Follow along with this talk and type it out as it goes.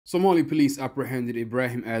Somali police apprehended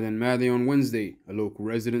Ibrahim Adan Made on Wednesday, a local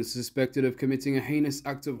resident suspected of committing a heinous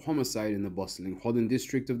act of homicide in the bustling Hodan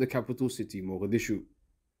district of the capital city, Mogadishu.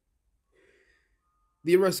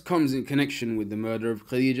 The arrest comes in connection with the murder of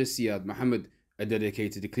Khadija Siad Mohammed, a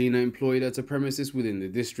dedicated cleaner employed at a premises within the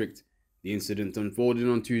district. The incident unfolded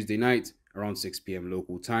on Tuesday night, around 6 p.m.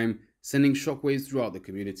 local time, sending shockwaves throughout the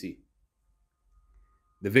community.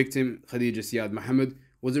 The victim, Khadija Siad Mohammed,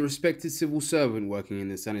 was a respected civil servant working in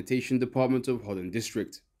the sanitation department of Hodan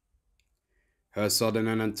district. Her sudden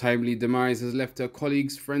and untimely demise has left her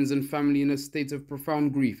colleagues, friends and family in a state of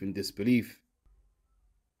profound grief and disbelief.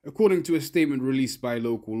 According to a statement released by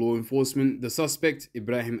local law enforcement, the suspect,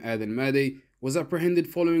 Ibrahim Adan Made, was apprehended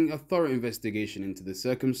following a thorough investigation into the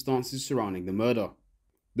circumstances surrounding the murder.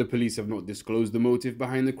 The police have not disclosed the motive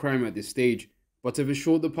behind the crime at this stage, but have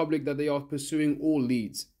assured the public that they are pursuing all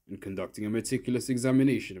leads and conducting a meticulous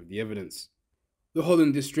examination of the evidence. The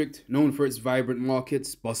Hodan district, known for its vibrant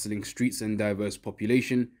markets, bustling streets and diverse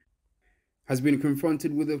population, has been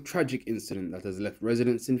confronted with a tragic incident that has left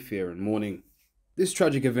residents in fear and mourning. This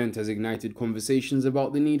tragic event has ignited conversations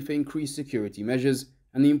about the need for increased security measures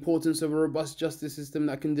and the importance of a robust justice system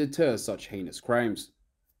that can deter such heinous crimes.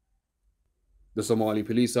 The Somali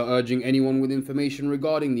police are urging anyone with information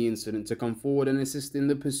regarding the incident to come forward and assist in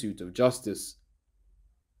the pursuit of justice.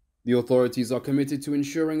 The authorities are committed to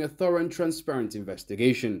ensuring a thorough and transparent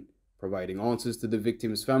investigation, providing answers to the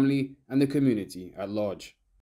victim's family and the community at large.